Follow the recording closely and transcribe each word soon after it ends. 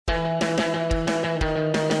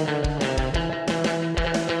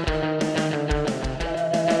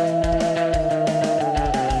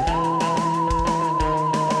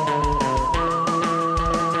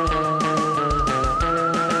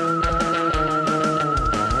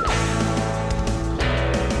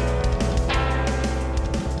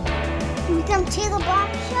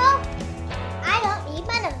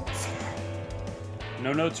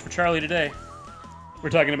No notes for Charlie today. We're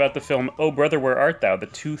talking about the film Oh Brother, Where Art Thou, the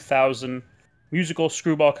 2000 musical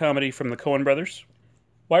screwball comedy from the Coen Brothers.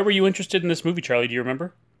 Why were you interested in this movie, Charlie? Do you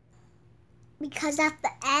remember? Because at the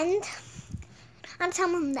end, I'm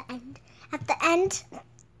telling them the end. At the end,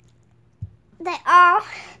 they all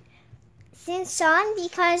sing song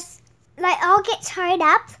because they all get tied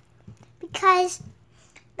up because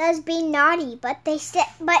they was being naughty. But the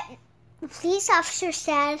police officer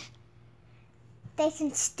said they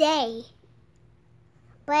can stay,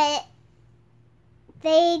 but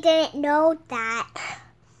they didn't know that.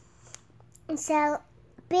 And so,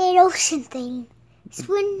 big ocean thing.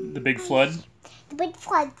 The big flood? The big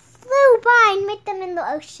flood flew by and met them in the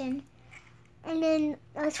ocean. And then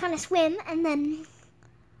I was trying to swim, and then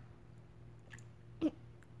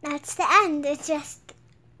that's the end. It's just,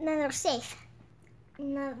 then they're safe.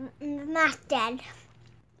 Not dead.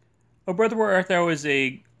 Oh Brother, Where Art Thou is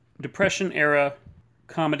a Depression-era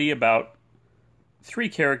comedy about three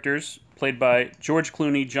characters played by George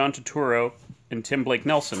Clooney, John Turturro, and Tim Blake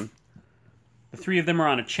Nelson. The three of them are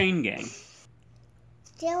on a chain gang.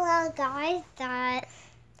 Still a guys that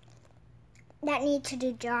need to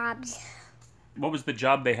do jobs. What was the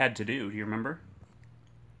job they had to do? Do you remember?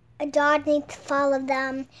 A dog needs to follow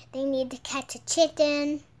them. They need to catch a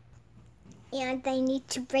chicken. And they need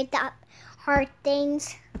to break up hard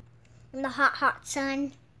things in the hot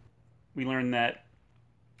sun. We learned that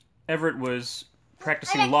Everett was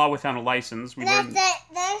practicing law without a license. We learned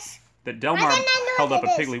that Delmar held up a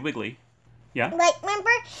Piggly Wiggly. Yeah? Like, remember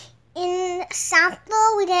in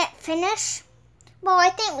Santo we didn't finish? Well, I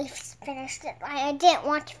think we finished it. I didn't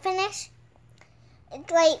want to finish.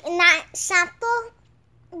 Like, in that Santo,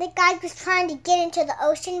 the guy was trying to get into the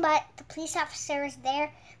ocean, but the police officer was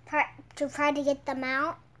there to try to get them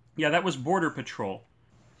out. Yeah, that was Border Patrol.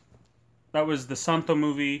 That was the Santo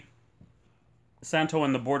movie, Santo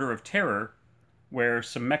and the Border of Terror, where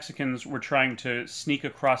some Mexicans were trying to sneak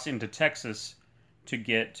across into Texas to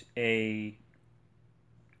get a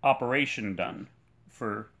operation done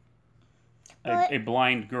for a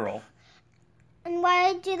blind girl. And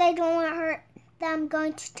why do they don't want them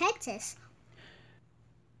going to Texas?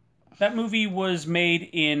 That movie was made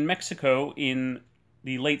in Mexico in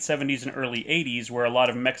the late 70s and early 80s, where a lot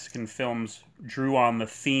of Mexican films drew on the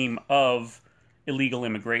theme of illegal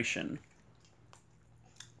immigration.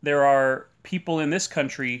 There are people in this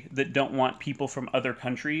country that don't want people from other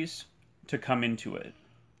countries to come into it.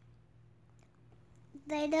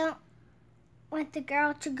 They don't want the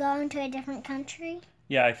girl to go into a different country?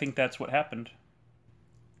 Yeah, I think that's what happened.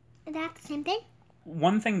 Is that the same thing?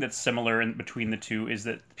 One thing that's similar in between the two is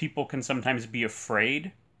that people can sometimes be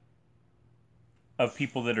afraid of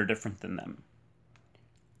people that are different than them.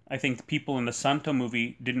 I think the people in the Santo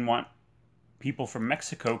movie didn't want people from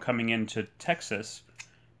Mexico coming into Texas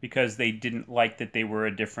because they didn't like that they were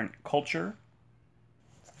a different culture.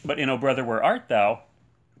 But in Oh Brother, Where Art Thou,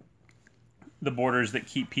 the borders that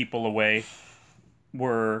keep people away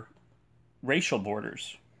were racial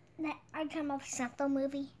borders. Are you talking about the Santo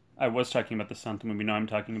movie? I was talking about the Santo movie. No, I'm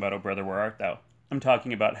talking about Oh Brother, Where Art Thou. I'm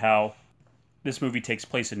talking about how this movie takes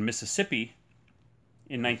place in Mississippi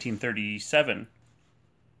in 1937.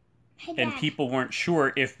 Hey, and people weren't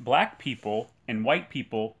sure if black people and white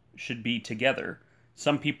people should be together.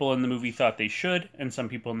 Some people in the movie thought they should, and some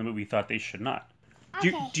people in the movie thought they should not.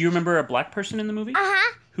 Okay. Do you remember a black person in the movie?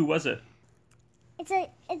 Uh-huh. Who was it? It's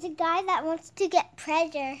a guy that wants to get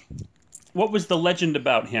treasure. What was the legend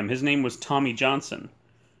about him? His name was Tommy Johnson.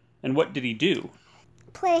 And what did he do?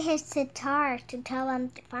 Play his guitar to tell him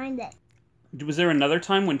to find it. Was there another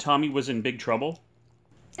time when Tommy was in big trouble?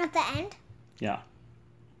 At the end? Yeah.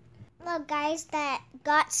 The guys that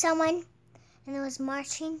got someone and it was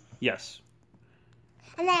marching. Yes.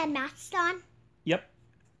 And they had masks on. Yep.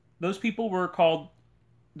 Those people were called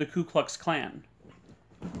the Ku Klux Klan.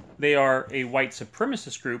 They are a white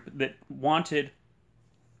supremacist group that wanted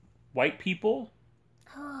white people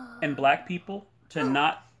and black people to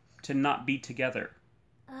not be together.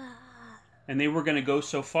 And they were going to go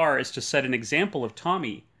so far as to set an example of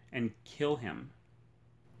Tommy and kill him.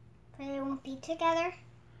 But they won't be together?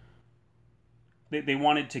 They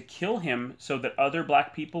wanted to kill him so that other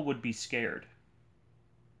black people would be scared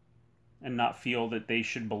and not feel that they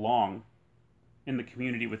should belong in the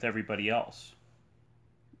community with everybody else.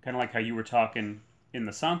 Kind of like how you were talking in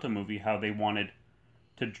the Santo movie, how they wanted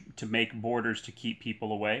to make borders to keep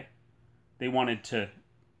people away. They wanted to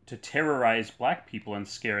terrorize black people and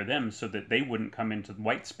scare them so that they wouldn't come into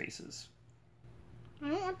white spaces. I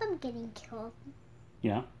don't want them getting killed.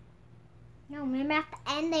 Yeah? No, remember at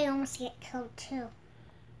the end they almost get killed too.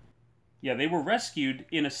 Yeah, they were rescued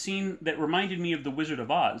in a scene that reminded me of The Wizard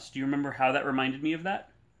of Oz. Do you remember how that reminded me of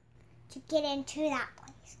that? To get into that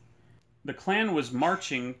place. The clan was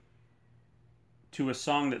marching to a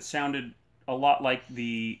song that sounded a lot like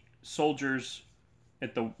the soldiers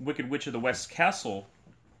at the Wicked Witch of the West Castle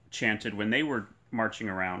chanted when they were marching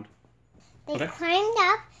around. They climbed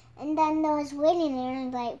up, and then there was waiting there,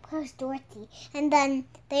 and like, where's Dorothy? And then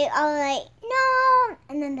they all like, no!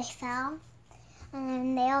 And then they fell. And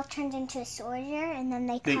then they all turned into a soldier, and then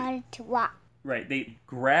they called to walk. Right, they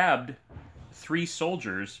grabbed 3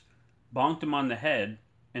 soldiers, bonked them on the head,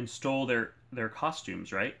 and stole their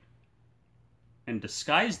costumes, right? And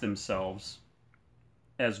disguised themselves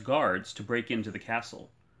as guards to break into the castle.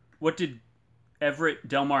 What did Everett,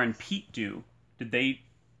 Delmar, and Pete do? Did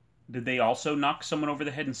they also knock someone over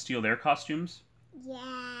the head and steal their costumes?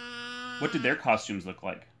 Yeah. What did their costumes look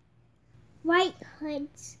like? White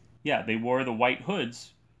hoods. Yeah, they wore the white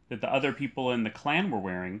hoods that the other people in the clan were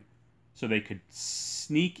wearing so they could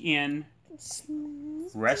sneak in,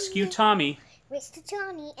 rescue Tommy. Rescue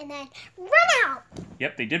Tommy, and then run out!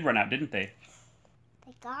 Yep, they did run out, didn't they?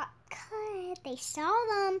 They got cut. They saw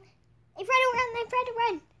them. They tried to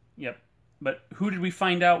run. Yep. But who did we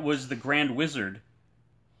find out was the Grand Wizard?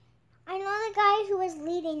 I know the guy who was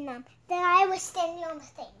leading them. The guy was standing on the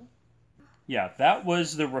thing. Yeah, that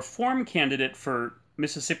was the reform candidate for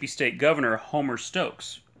Mississippi State Governor, Homer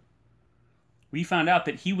Stokes. We found out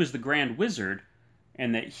that he was the Grand Wizard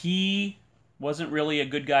and that he wasn't really a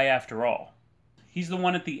good guy after all. He's the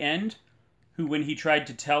one at the end who, when he tried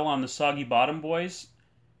to tell on the Soggy Bottom Boys,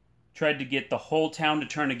 tried to get the whole town to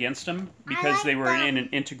turn against him because they were in an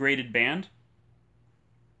integrated band.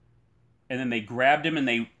 And then they grabbed him and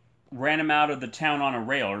they ran him out of the town on a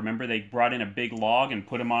rail. Remember, they brought in a big log and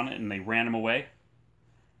put him on it and they ran him away?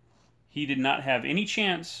 He did not have any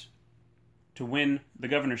chance to win the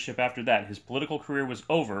governorship after that. His political career was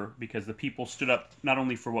over because the people stood up not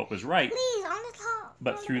only for what was right, Please, on the top.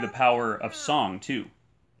 but through the power of song, too.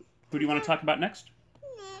 Who do you want to talk about next?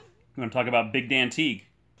 You want to talk about Big Dan Teague.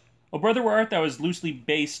 Oh, Brother, Where Art Thou is loosely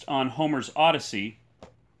based on Homer's Odyssey.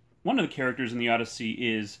 One of the characters in the Odyssey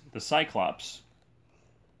is the Cyclops.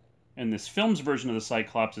 And this film's version of the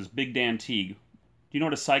Cyclops is Big Dan Teague. Do you know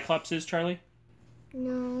what a Cyclops is, Charlie?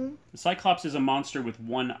 No. The Cyclops is a monster with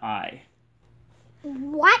one eye.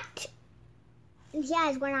 What? He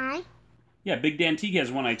has one eye? Yeah, Big Dan Teague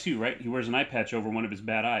has one eye too, right? He wears an eye patch over one of his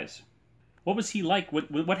bad eyes. What was he like?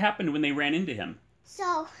 What happened when they ran into him?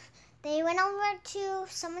 So, they went over to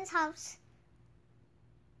someone's house.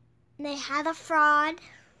 And they had a fraud.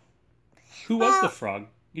 Who was the frog?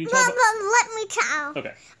 Can you tell let me tell.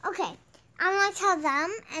 Okay. Okay. I'm going to tell them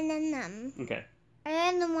and then them. Okay.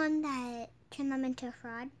 And the one that turned them into a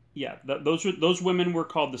fraud. Yeah, those women were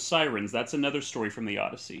called the Sirens. That's another story from the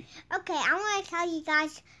Odyssey. Okay, I'm going to tell you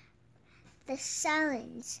guys the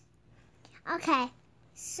Sirens. Okay,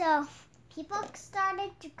 so people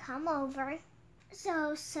started to come over.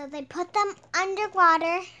 So they put them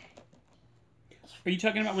underwater. Are you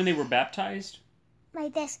talking about when they were baptized?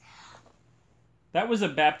 Like this. That was a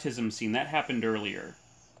baptism scene. That happened earlier.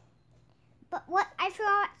 But what? I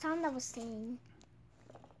forgot what song that was singing.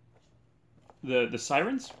 The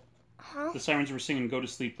Sirens? Huh? The Sirens were singing Go to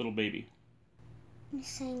Sleep, Little Baby.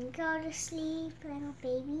 Sing Go to Sleep, Little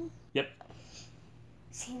Baby. Yep.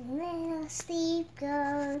 Sing Little Sleep,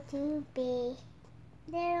 Go to Bed.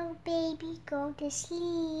 Little baby, go to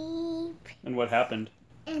sleep. And what happened?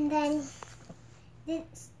 And then,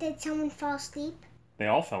 did someone fall asleep? They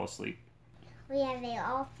all fell asleep. Oh yeah, they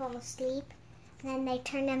all fell asleep. And then they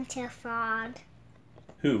turned into a frog.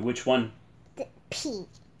 Who? Which one? Pete.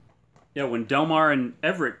 Yeah, when Delmar and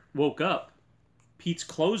Everett woke up, Pete's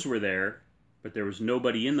clothes were there, but there was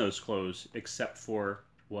nobody in those clothes except for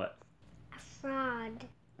what? A frog.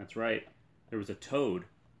 That's right. There was a toad.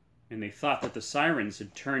 And they thought that the Sirens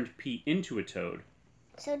had turned Pete into a toad.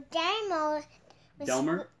 So Delmar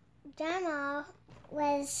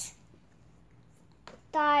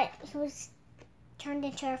thought he was turned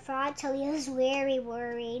into a frog, so he was very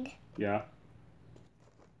worried. Yeah.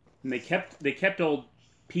 And they kept old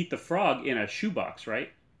Pete the Frog in a shoebox, right?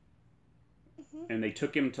 Mm-hmm. And they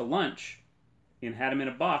took him to lunch and had him in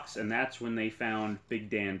a box, and that's when they found Big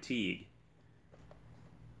Dan Teague.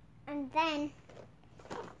 And then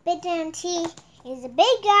Big Dan Teague is a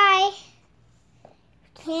big guy.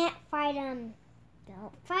 Can't fight him.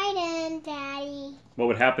 Don't fight him, Daddy. What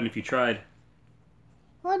would happen if you tried? It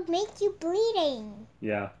would make you bleeding.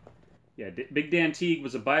 Yeah. Yeah, Big Dan Teague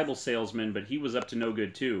was a Bible salesman, but he was up to no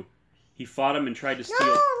good, too. He fought him and tried to steal...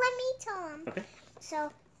 No, let me tell him. Okay.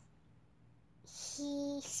 So,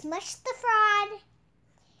 he smushed the fraud,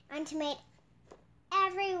 and to make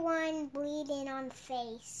everyone bleeding on the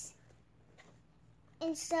face.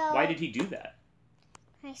 And so... Why did he do that?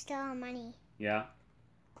 I stole money. Yeah.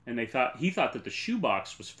 And he thought that the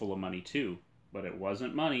shoebox was full of money too. But it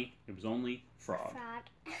wasn't money. It was only fraud.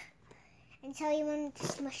 Until he wanted to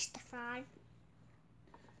smush the fraud.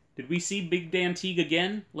 Did we see Big Dan Teague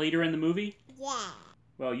again later in the movie? Yeah.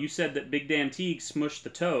 Well, you said that Big Dan Teague smushed the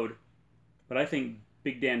toad, but I think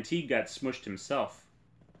Big Dan Teague got smushed himself.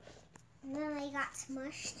 And then he got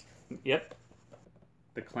smushed. Yep.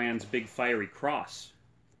 The Klan's big fiery cross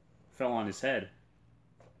fell on his head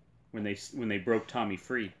when they broke Tommy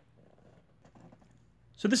free.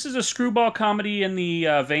 So this is a screwball comedy in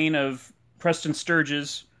the vein of Preston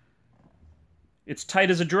Sturges. It's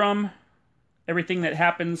tight as a drum. Everything that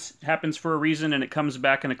happens for a reason, and it comes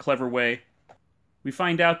back in a clever way. We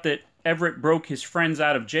find out that Everett broke his friends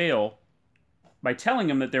out of jail by telling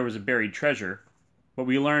them that there was a buried treasure, but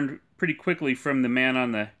we learned pretty quickly from the man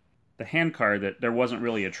on the handcar that there wasn't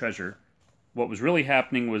really a treasure. What was really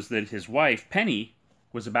happening was that his wife, Penny,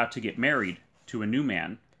 was about to get married to a new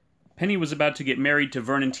man. Penny was about to get married to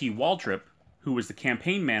Vernon T. Waltrip, who was the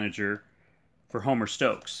campaign manager for Homer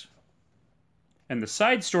Stokes. And the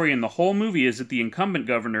side story in the whole movie is that the incumbent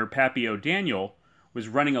governor, Pappy O'Daniel, was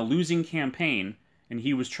running a losing campaign, and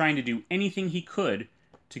he was trying to do anything he could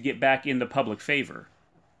to get back in the public favor.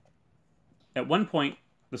 At one point,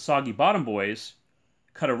 the Soggy Bottom Boys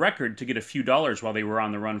cut a record to get a few dollars while they were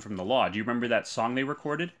on the run from the law. Do you remember that song they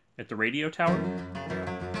recorded at the radio tower?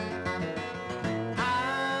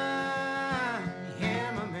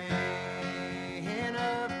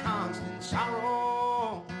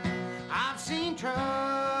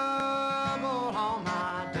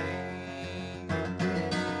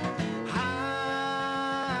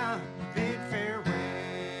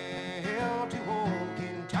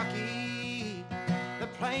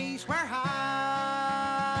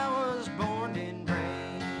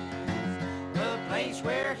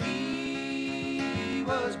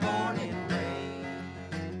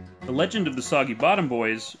 The legend of the Soggy Bottom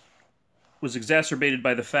Boys was exacerbated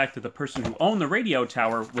by the fact that the person who owned the radio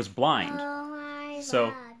tower was blind.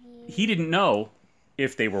 So he didn't know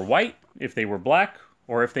if they were white, if they were black,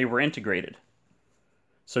 or if they were integrated.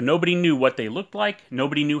 So nobody knew what they looked like,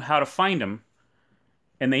 nobody knew how to find them,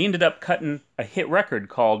 and they ended up cutting a hit record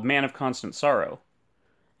called Man of Constant Sorrow.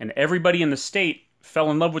 And everybody in the state fell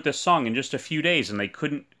in love with this song in just a few days, and they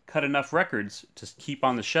couldn't cut enough records to keep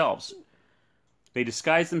on the shelves. They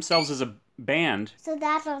disguised themselves as a band. So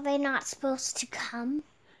that's why they're not supposed to come?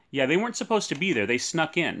 Yeah, they weren't supposed to be there. They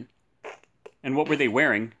snuck in. And what were they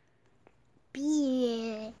wearing?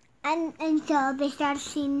 Beard. And so they started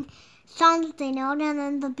singing songs that they know, and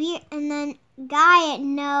then the beard, and then guy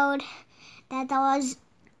knowed that was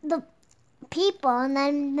the people, and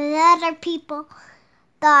then the other people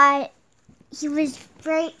thought he was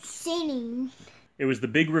great singing. It was the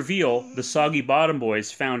big reveal. The Soggy Bottom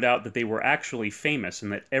Boys found out that they were actually famous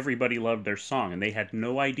and that everybody loved their song, and they had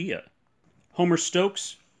no idea. Homer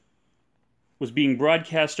Stokes was being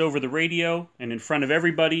broadcast over the radio and in front of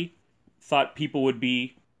everybody, thought people would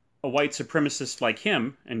be a white supremacist like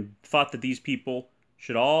him, and thought that these people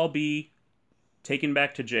should all be taken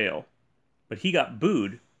back to jail. But he got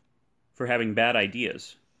booed for having bad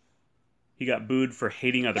ideas. He got booed for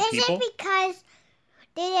hating other people. Is it because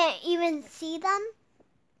they didn't even see them?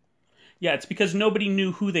 Yeah, it's because nobody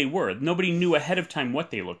knew who they were. Nobody knew ahead of time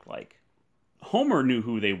what they looked like. Homer knew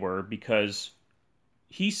who they were because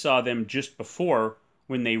he saw them just before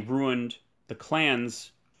when they ruined the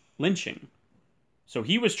Klan's lynching. So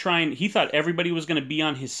he thought everybody was going to be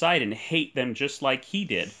on his side and hate them just like he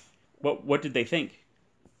did. What did they think?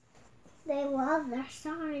 They love their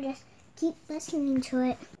song and just keep listening to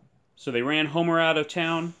it. So they ran Homer out of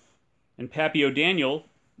town, and Pappy O'Daniel,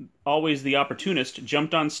 always the opportunist,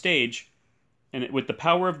 jumped on stage, and with the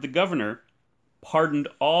power of the governor, pardoned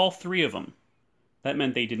all three of them. That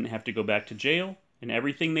meant they didn't have to go back to jail, and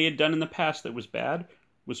everything they had done in the past that was bad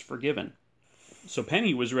was forgiven. So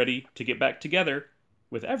Penny was ready to get back together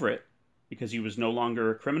with Everett, because he was no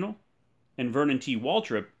longer a criminal, and Vernon T.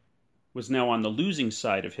 Waltrip was now on the losing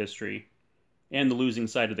side of history, and the losing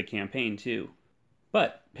side of the campaign, too.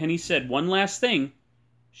 But Penny said one last thing.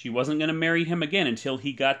 She wasn't going to marry him again until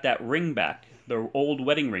he got that ring back, the old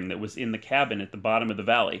wedding ring that was in the cabin at the bottom of the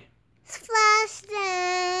valley. Splashdown!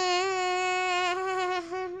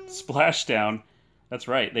 Splashdown. That's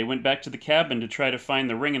right. They went back to the cabin to try to find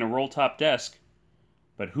the ring in a roll-top desk.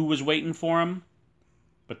 But who was waiting for him?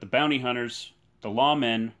 But the bounty hunters, the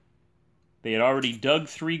lawmen. They had already dug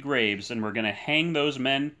 3 graves and were going to hang those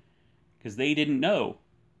men because they didn't know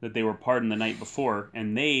that they were pardoned the night before,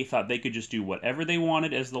 and they thought they could just do whatever they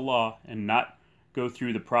wanted as the law and not go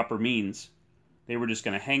through the proper means. They were just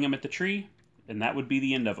going to hang them at the tree, and that would be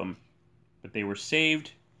the end of them. But they were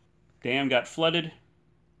saved, dam got flooded,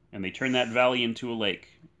 and they turned that valley into a lake.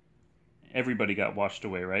 Everybody got washed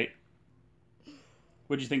away, right?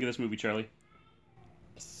 What'd you think of this movie, Charlie?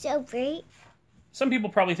 So great. Some people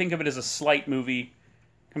probably think of it as a slight movie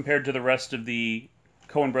compared to the rest of the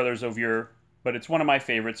Coen Brothers oeuvre, but it's one of my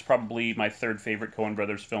favorites, probably my third favorite Coen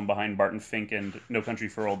Brothers film behind Barton Fink and No Country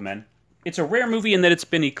for Old Men. It's a rare movie in that it's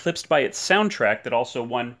been eclipsed by its soundtrack that also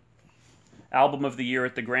won Album of the Year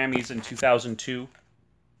at the Grammys in 2002.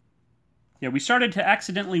 Yeah, we started to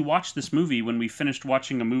accidentally watch this movie when we finished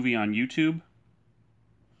watching a movie on YouTube.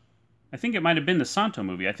 I think it might have been the Santo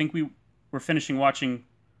movie. I think we were finishing watching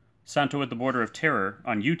Santo at the Border of Terror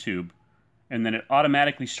on YouTube, and then it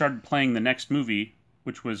automatically started playing the next movie,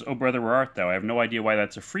 which was Oh Brother Where Art Thou? I have no idea why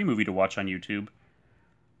that's a free movie to watch on YouTube.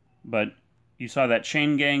 But you saw that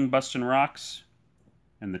chain gang busting rocks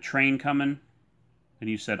and the train coming, and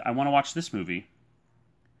you said, I want to watch this movie.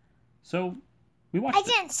 So we watched it. I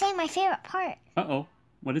didn't say my favorite part. Uh-oh.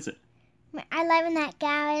 What is it? I love when that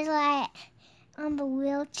guy was like on the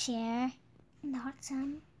wheelchair in the hot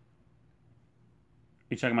sun.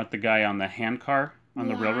 You're talking about the guy on the handcar on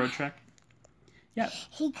the railroad track? Yeah.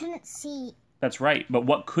 He couldn't see. That's right. But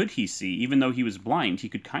what could he see? Even though he was blind, he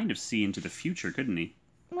could kind of see into the future, couldn't he?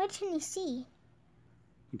 What can he see?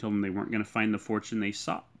 He told them they weren't going to find the fortune they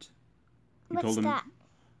sought. What's that?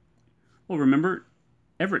 Well, remember,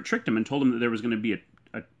 Everett tricked him and told him that there was going to be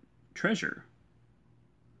a treasure.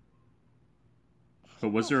 But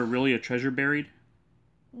was there really a treasure buried?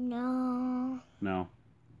 No. No.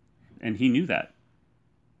 And he knew that.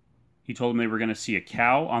 He told them they were going to see a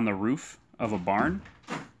cow on the roof of a barn.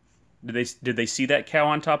 Did they see that cow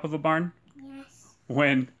on top of a barn? Yes.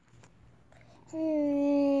 When?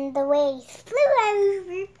 The waves flew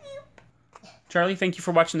over. Charlie, thank you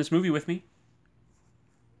for watching this movie with me.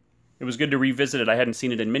 It was good to revisit it. I hadn't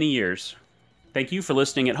seen it in many years. Thank you for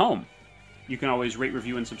listening at home. You can always rate,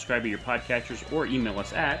 review, and subscribe to your podcatchers or email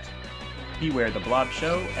us at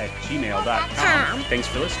bewaretheblobshow@gmail.com. Thanks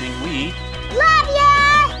for listening. We love you!